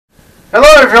Hello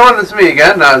everyone, it's me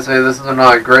again. I'd say this is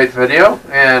another great video,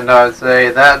 and I'd say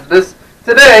that this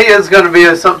today is going to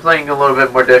be something a little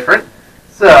bit more different.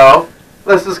 So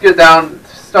let's just get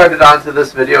started onto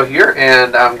this video here,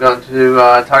 and I'm going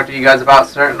to talk to you guys about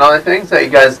certain other things that you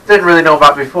guys didn't really know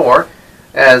about before,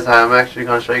 as I'm actually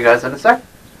going to show you guys in a sec.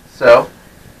 So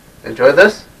enjoy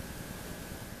this.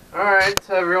 Alright,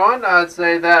 so everyone, I'd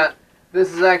say that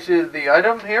this is actually the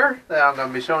item here that I'm going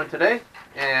to be showing today.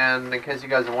 And in case you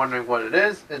guys are wondering what it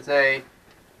is, it's a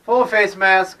full face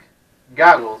mask,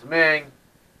 goggles, meaning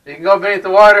you can go beneath the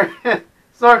water,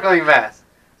 snorkeling mask.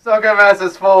 Snorkeling mask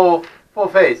is full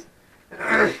face.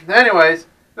 Anyways,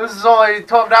 this is only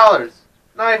 $12.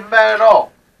 Not even bad at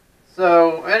all.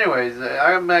 So anyways,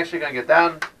 I'm actually going to get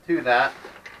down to that.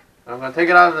 I'm going to take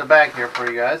it out of the bag here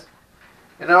for you guys.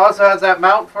 And it also has that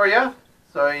mount for you,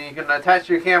 so you can attach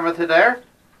your camera to there.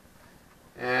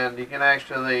 And you can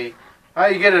actually... how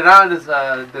you get it on is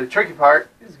the tricky part,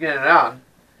 is getting it on.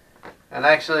 And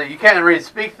actually, you can't really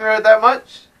speak through it that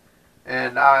much.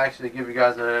 And I'll actually give you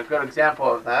guys a good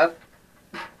example of that.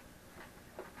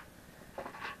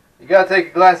 You gotta take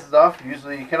your glasses off.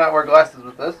 Usually you cannot wear glasses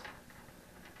with this.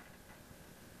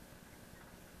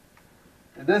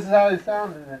 And this is how it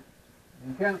sounds in it.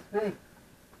 You can't speak.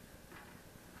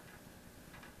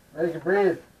 But you can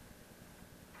breathe.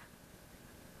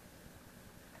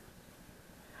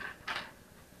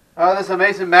 How this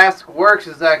amazing mask works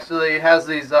is actually has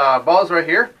these balls right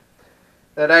here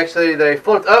that actually they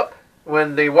float up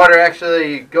when the water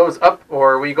actually goes up,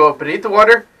 or when you go beneath the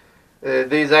water.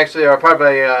 These actually are part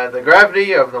of the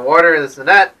gravity of the water, this and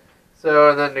that. So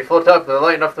and then they float up. They're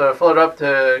light enough to float up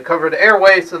to cover the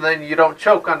airway, so then you don't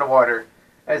choke on the water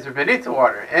as you're beneath the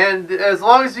water. And as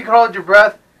long as you can hold your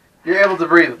breath, you're able to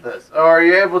breathe with this, or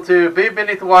you're able to be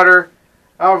beneath the water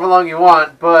however long you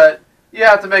want, but you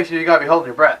have to make sure you gotta be holding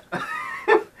your breath.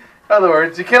 In other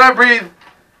words, you cannot breathe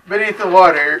beneath the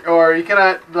water, or you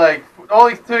cannot, like,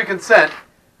 only to consent,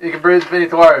 you can breathe beneath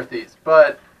the water with these,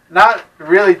 but not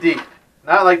really deep.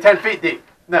 Not like 10 feet deep.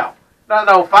 No.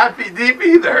 Not 5 feet deep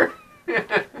either.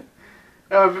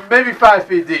 Maybe 5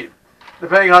 feet deep,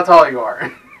 depending how tall you are.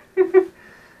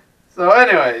 So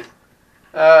anyways,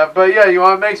 but yeah, you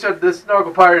want to make sure this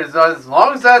snorkel part is, as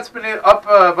long as that's up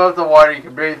above the water, you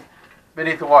can breathe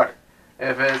beneath the water.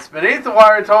 If it's beneath the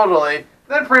water totally,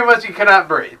 then pretty much you cannot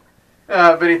breathe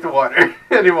beneath the water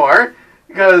anymore,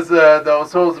 because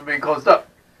those holes will be closed up.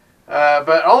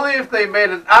 But only if they made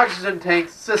an oxygen tank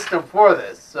system for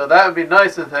this. So that would be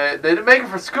nice if they didn't make it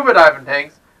for scuba diving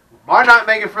tanks. Why not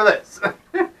make it for this?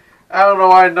 I don't know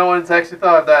why no one's actually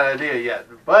thought of that idea yet.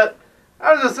 But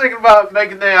I was just thinking about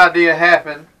making the idea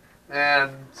happen and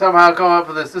somehow come up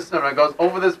with a system that goes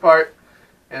over this part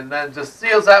and then just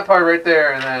seals that part right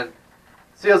there, and then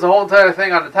seals the whole entire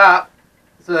thing on the top,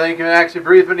 so that you can actually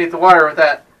breathe beneath the water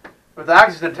with the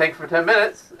oxygen tank for 10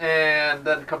 minutes, and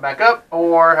then come back up,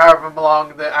 or however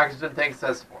long the oxygen tank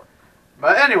says for.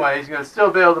 But anyways, you're going to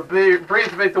still be able to breathe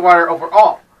beneath the water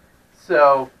overall.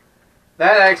 So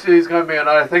that actually is going to be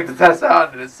another thing to test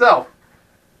out in itself.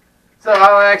 So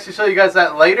I'll actually show you guys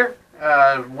that later,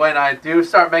 when I do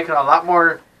start making a lot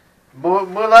more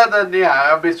moolah. Then yeah,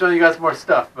 I'll be showing you guys more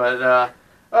stuff. But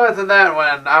other than that,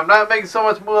 when I'm not making so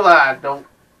much moolah,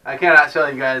 I cannot show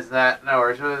you guys that. No,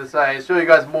 or show you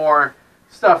guys more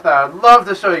stuff that I would love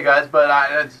to show you guys, but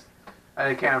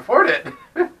I can't afford it.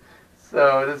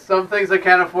 So there's some things I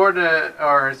can't afford,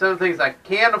 or some things I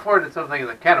can afford, and some things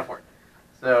I can't afford.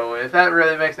 So if that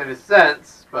really makes any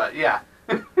sense, but yeah,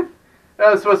 that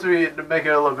was supposed to be to make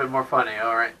it a little bit more funny.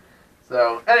 All right.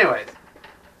 So anyways,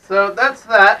 so that's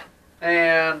that.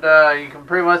 And you can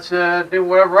pretty much do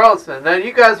whatever else. And then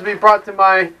you guys will be brought to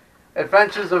my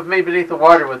adventures of me beneath the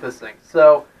water with this thing.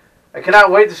 So I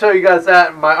cannot wait to show you guys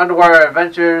that, my underwater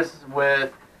adventures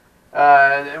with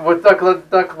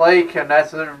Duck Lake, and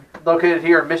that's located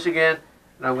here in Michigan.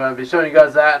 And I'm going to be showing you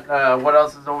guys that, what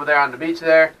else is over there on the beach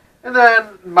there. And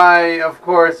then of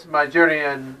course, my journey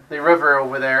in the river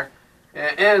over there.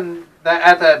 And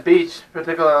at that beach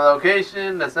particular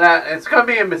location, it's going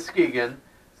to be in Muskegon.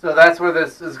 So that's where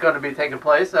this is going to be taking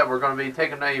place, that we're going to be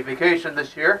taking a vacation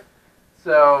this year.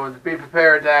 So be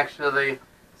prepared to actually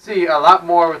see a lot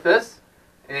more with this.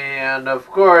 And of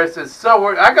course,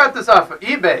 I got this off of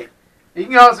eBay. You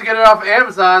can also get it off of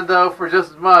Amazon, though, for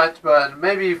just as much, but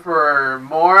maybe for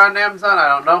more on Amazon, I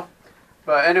don't know.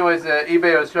 But anyways,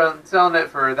 eBay was selling it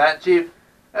for that cheap.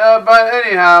 But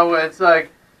anyhow, it's like,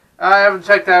 I haven't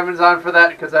checked Amazon for that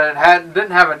because I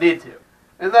didn't have a need to.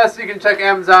 Unless you can check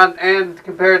Amazon and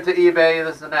compare it to eBay,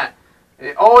 this and that.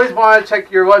 You always want to check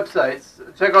your websites.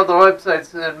 Check out the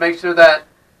websites and make sure that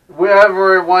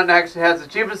whoever one actually has the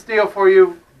cheapest deal for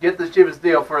you, get the cheapest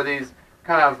deal for these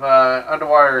kind of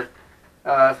underwater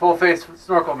full face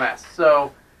snorkel masks.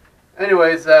 So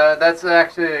anyways, that's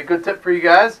actually a good tip for you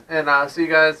guys, and I'll see you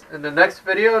guys in the next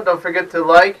video. Don't forget to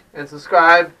like and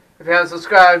subscribe if you haven't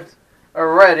subscribed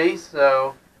already.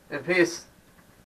 So, in peace.